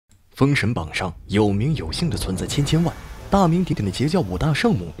封神榜上有名有姓的存在千万，大名鼎鼎的截教五大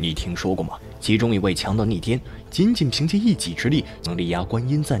圣母，你听说过吗？其中一位强到逆天，仅凭借一己之力能力压观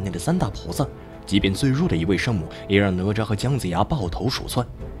音在内的三大菩萨，即便最弱的一位圣母，也让哪吒和姜子牙抱头鼠窜。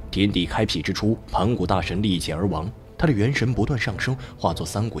天地开辟之初，盘古大神力竭而亡，他的元神不断上升，化作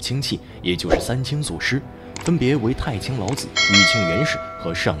三股清气，也就是三清祖师，分别为太清老子、玉清元始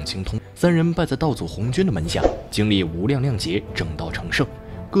和上清通三人，拜在道祖红军的门下，经历无量量劫，正道成圣，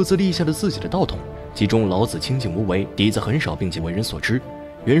各自立下了自己的道统。其中老子清静无为，底子很少，并且为人所知。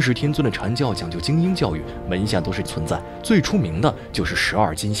元始天尊的禅教讲究精英教育，门下都是存在，最出名的就是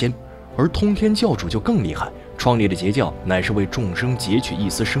12金仙。而通天教主就更厉害，创立的截教乃是为众生截取一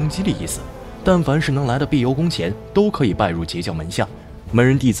丝生机的意思。但凡是能来的必由宫前，都可以拜入截教门下。门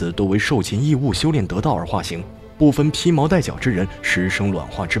人弟子多为受勤义务修炼得道而化形，不分披毛戴角之人，师生卵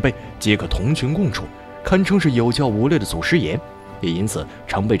化之辈，皆可同群共处，堪称是有教无类的祖师爷。也因此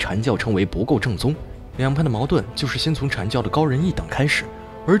常被禅教称为不够正宗。两派的矛盾就是先从禅教的高人一等开始，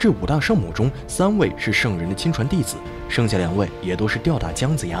而这五大圣母中，3位是圣人的亲传弟子，剩下2位也都是吊打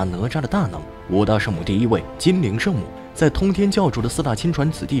姜子牙、哪吒的大能。五大圣母第1位金灵圣母，在通天教主的4大亲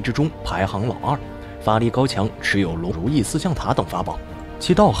传子弟之中排行老2，法力高强，持有龙如意、4象塔等法宝，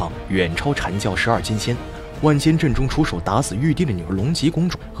其道行远超禅教12金仙。万仙阵中出手打死玉帝的女儿龙吉公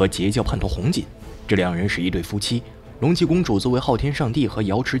主和截教叛徒红锦，这2人是一对夫妻。龙吉公主作为昊天上帝和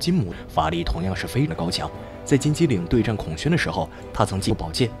瑶池金母，法力同样是非常的高强。在金鸡岭对战孔宣的时候，她曾借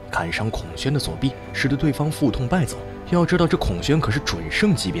宝剑砍伤孔宣的左臂，使得对方腹痛败走。要知道这孔宣可是准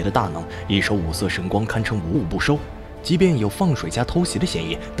圣级别的大能，一手5色神光堪称无物不收，即便有放水加偷袭的嫌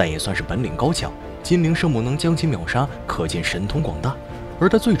疑，但也算是本领高强。金灵圣母能将其秒杀，可见神通广大。而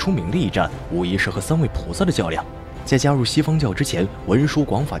他最出名的一战，无疑是和3位菩萨的较量。在加入西方教之前，文殊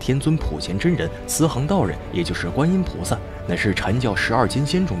广法天尊、普贤真人、慈航道人，也就是观音菩萨，乃是禅教12金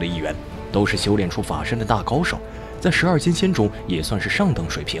仙中的一员，都是修炼出法身的大高手，在12金仙中也算是上等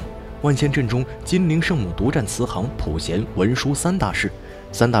水平。万仙阵中，金灵圣母独占慈航、普贤、文殊3大士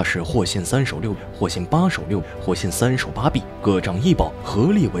，3大士或现3手6臂，或现8手6臂，或现3手8臂，各仗异宝，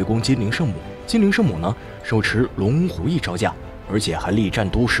合力围攻金灵圣母。金灵圣母呢，手持龙虎翼招架，而且还力战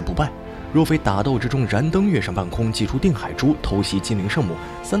都市不败。若非打斗之中燃灯跃上半空，祭出定海珠偷袭金灵圣母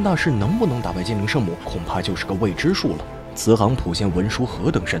，3大士能不能打败金灵圣母，恐怕就是个未知数了。慈航、普贤、文殊何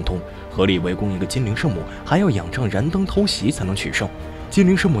等神通，合力围攻一个金灵圣母，还要仰仗燃灯偷袭才能取胜。金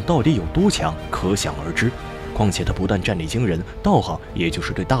灵圣母到底有多强，可想而知。况且他不但战力惊人，道行也就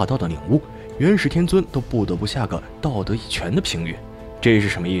是对大道的领悟，元始天尊都不得不下个道德一拳的评语。这是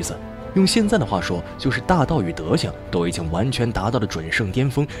什么意思？用现在的话说，就是大道与德行都已经完全达到了准圣巅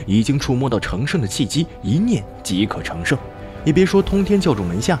峰，已经触摸到成圣的契机，一念即可成圣。也别说通天教主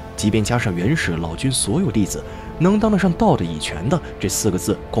门下，即便加上元始老君所有弟子，能当得上道的一拳的这4个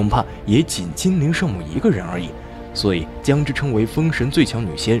字，恐怕也仅金灵圣母一个人而已。所以将之称为封神最强女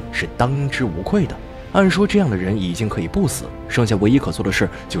仙是当之无愧的。按说这样的人已经可以不死，剩下唯一可做的事，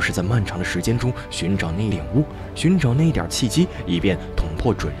就是在漫长的时间中寻找那领悟，寻找那一点契机，以便捅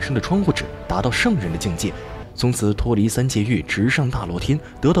破准圣的窗户纸，达到圣人的境界，从此脱离3界狱，直上大罗天，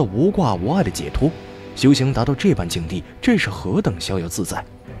得到无挂无碍的解脱。修行达到这般境地，这是何等逍遥自在！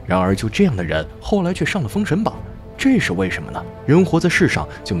然而就这样的人，后来却上了封神榜，这是为什么呢？人活在世上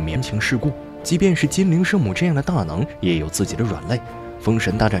就免情世故，即便是金灵圣母这样的大能，也有自己的软肋。封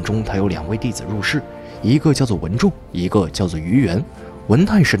神大战中，他有2位弟子入世，一个叫做文仲，一个叫做于元。文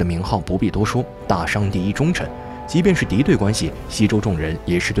太师的名号不必多说，大商第一忠臣，即便是敌对关系，西周众人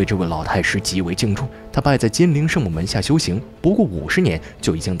也是对这位老太师极为敬重。他拜在金灵圣母门下修行，不过50年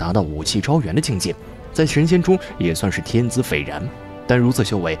就已经达到武器招元的境界，在神仙中也算是天资斐然。但如此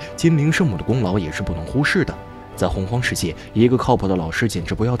修为，金灵圣母的功劳也是不能忽视的。在洪荒世界，一个靠谱的老师简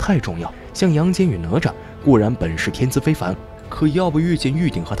直不要太重要。像杨戬与哪吒，固然本是天资非凡，可要不遇见玉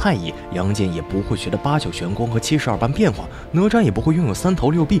鼎和太乙，杨戬也不会学得8九玄功和72般变化，哪吒也不会拥有3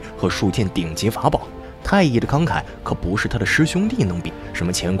头6臂和数件顶级法宝。太乙的慷慨可不是他的师兄弟能比，什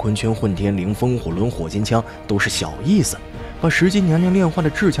么乾坤圈、混天绫、风火轮、火尖枪都是小意思。把石矶娘娘炼化的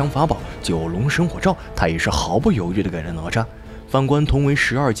至强法宝9龙神火罩，他也是毫不犹豫地给了哪吒。反观同为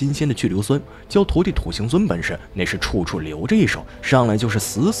12金仙的巨硫酸，教徒弟土行孙本事，那是处处留着一手，上来就是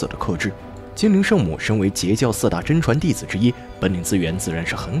死死的克制。金灵圣母身为截教4大真传弟子之一，本领资源自然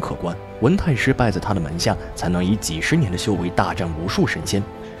是很可观。文太师拜在他的门下，才能以几10年的修为大战无数神仙。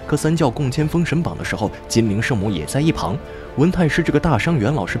可3教共签封神榜的时候，金灵圣母也在一旁，文太师这个大伤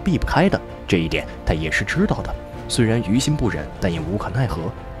元老是避不开的，这一点他也是知道的。虽然于心不忍，但也无可奈何。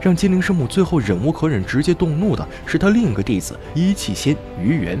让金灵圣母最后忍无可忍，直接动怒的是他另一个弟子一气仙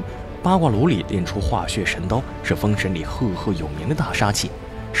于元。八卦炉里炼出化血神刀，是封神里赫赫有名的大杀器。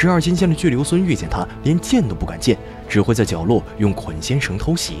12金仙的巨流孙遇见他，连见都不敢见，只会在角落用捆仙绳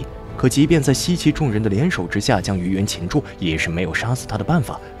偷袭。可即便在西岐众人的联手之下将于元擒住，也是没有杀死他的办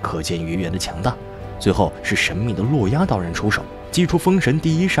法，可见于元的强大。最后是神秘的洛亚道人出手，祭出封神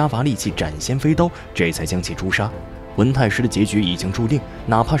第一杀伐利器斩仙飞刀，这才将其诛杀。文太师的结局已经注定，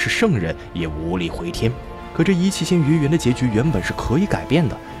哪怕是圣人也无力回天。可这一气仙于元的结局原本是可以改变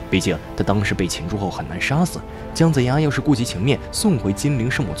的，毕竟他当时被擒住后很难杀死，姜子牙要是顾及情面，送回金灵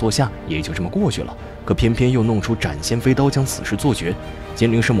圣母座下也就这么过去了。可偏偏又弄出斩仙飞刀将此事作绝，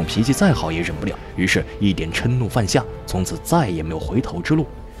金灵圣母脾气再好也忍不了，于是一点嗔怒犯下，从此再也没有回头之路。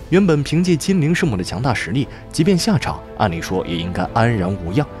原本凭借金灵圣母的强大实力，即便下场，按理说也应该安然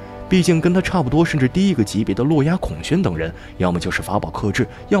无恙。毕竟跟他差不多甚至低一个级别的洛亚、孔宣等人，要么就是法宝克制，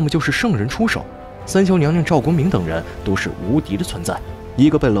要么就是圣人出手。三霄娘娘赵公明等人都是无敌的存在，一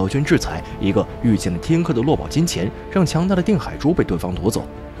个被老君制裁，一个遇见了天科的落宝金钱，让强大的定海珠被对方夺走。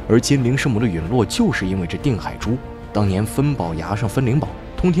而金灵圣母的陨落就是因为这定海珠。当年分宝崖上分灵宝，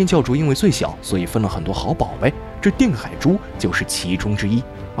通天教主因为最小，所以分了很多好宝贝，这定海珠就是其中之一。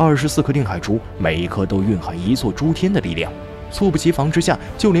24颗定海珠，每一颗都蕴含一座诸天的力量，猝不及防之下，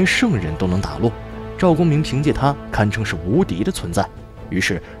就连圣人都能打落。赵公明凭借他堪称是无敌的存在，于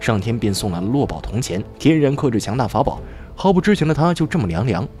是上天便送来了落宝铜钱，天然克制强大法宝。毫不知情的他就这么凉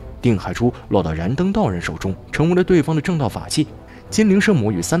凉，定海珠落到燃灯道人手中，成为了对方的正道法器。金灵圣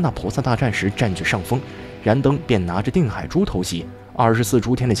母与三大菩萨大战时占据上风，燃灯便拿着定海珠偷袭，24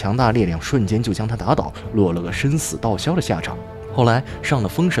诸天的强大力量瞬间就将他打倒，落了个身死道消的下场。后来上了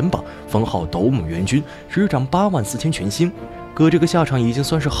封神榜，封号斗母元君，执掌84000全星，可这个下场已经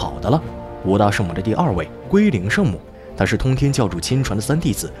算是好的了。五大圣母的第2位龟灵圣母，她是通天教主亲传的3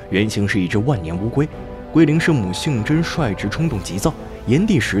弟子，原型是一只万年乌龟。龟灵圣母性真率直，冲动急躁，炎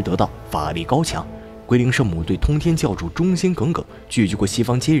帝时得道，法力高强。龟灵圣母对通天教主忠心耿耿，拒绝过西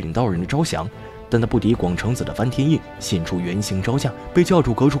方接引道人的招降，但他不敌广成子的翻天印，现出原形招架，被教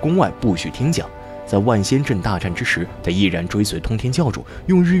主革出宫外，不许听讲。在万仙阵大战之时，他依然追随通天教主，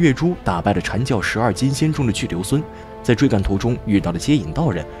用日月珠打败了禅教12金仙中的巨流孙。在追赶途中遇到了接引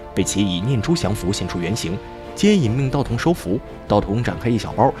道人，被其以念珠降服，现出原形。接引命道童收服，道童展开一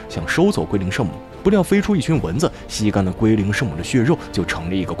小包，想收走龟灵圣母，不料飞出一群蚊子，吸干了龟灵圣母的血肉，就成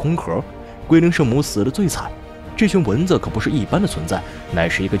了一个空壳。龟灵圣母死得最惨。这群蚊子可不是一般的存在，乃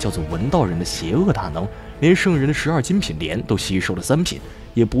是一个叫做文道人的邪恶大能，连圣人的12金品莲都吸收了3品，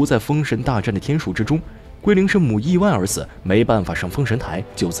也不在封神大战的天数之中。龟灵圣母意外而死，没办法上封神台，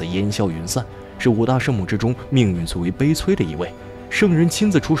就此烟消云散，是五大圣母之中命运最为悲催的一位。圣人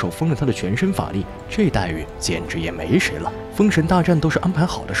亲自出手封了他的全身法力，这待遇简直也没谁了。封神大战都是安排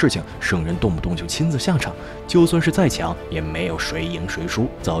好的事情，圣人动不动就亲自下场，就算是再强，也没有谁赢谁输，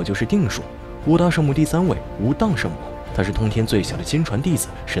早就是定数。五大圣母第3位无当圣母，她是通天最小的亲传弟子，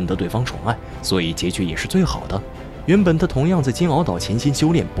深得对方宠爱，所以结局也是最好的。原本她同样在金鳌岛潜心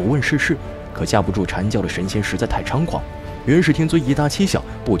修炼，不问世事，可架不住禅教的神仙实在太猖狂，元始天尊以大欺小，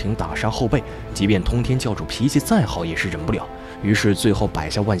不停打杀后辈，即便通天教主脾气再好也是忍不了，于是最后摆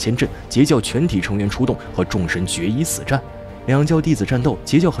下万仙阵，截教全体成员出动，和众神决一死战。两教弟子战斗，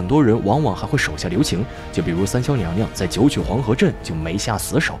截教很多人往往还会手下留情，就比如三霄娘娘在九曲黄河阵就没下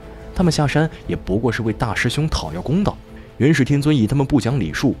死手，他们下山也不过是为大师兄讨要公道。元始天尊以他们不讲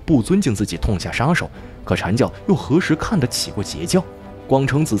礼数，不尊敬自己，痛下杀手，可禅教又何时看得起过截教？广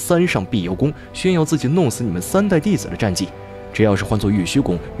成子3上必有功，炫耀自己弄死你们3代弟子的战绩。这要是换作玉虚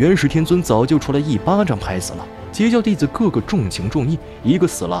宫，元始天尊早就出来一巴掌拍死了。截教弟子个个重情重义，一个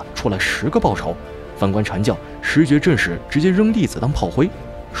死了出来10个报仇。反观禅教，十绝阵时直接扔弟子当炮灰。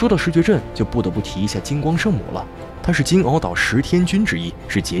说到十绝阵，就不得不提一下金光圣母了。他是金鳌岛10天君之一，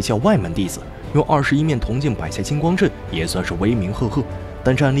是截教外门弟子，用21面铜镜摆下金光阵，也算是威名赫赫。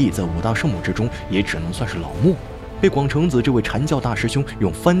但战力在五大圣母之中，也只能算是老墨，被广成子这位禅教大师兄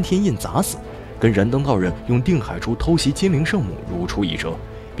用翻天印砸死，跟燃灯道人用定海珠偷袭金灵圣母如出一辙。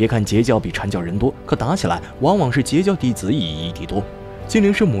别看截教比禅教人多，可打起来往往是截教弟子以一敌多。金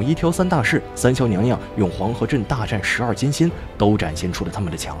灵圣母一挑3大事，三霄娘娘用黄河阵大战12金仙，都展现出了他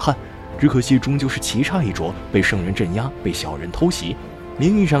们的强悍。只可惜终究是棋差一着，被圣人镇压，被小人偷袭。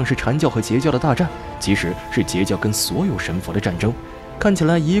名义上是禅教和截教的大战，其实是截教跟所有神佛的战争。看起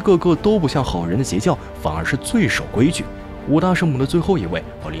来一个个都不像好人的截教，反而是最守规矩。五大圣母的最后一位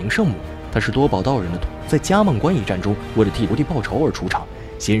火灵圣母，她是多宝道人的徒，在迦曼关一战中，为了替徒弟报仇而出场。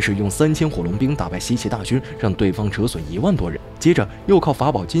先是用3000火龙兵打败西岐大军，让对方折损1万多人，接着又靠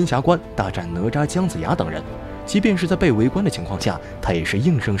法宝金匣关大战哪吒、姜子牙等人。即便是在被围观的情况下，他也是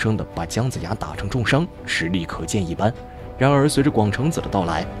硬生生的把姜子牙打成重伤，实力可见一斑。然而随着广成子的到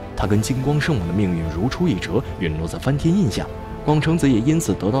来，他跟金光圣母的命运如出一辙，陨落在翻天印下。广成子也因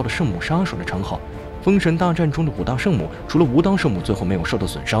此得到了圣母杀手的称号。封神大战中的五大圣母，除了无当圣母最后没有受到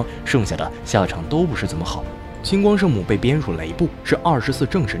损伤，剩下的下场都不是怎么好。金光圣母被编入雷部，是24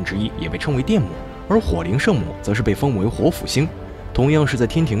正神之一，也被称为电母；而火灵圣母则是被封为火辅星。同样是在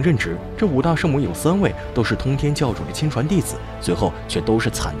天庭任职，这五大圣母有3位都是通天教主的亲传弟子，最后却都是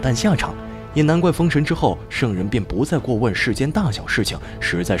惨淡下场。也难怪封神之后，圣人便不再过问世间大小事情，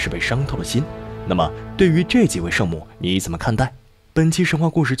实在是被伤透了心。那么，对于这几位圣母，你怎么看待？本期神话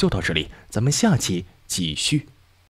故事就到这里，咱们下期继续。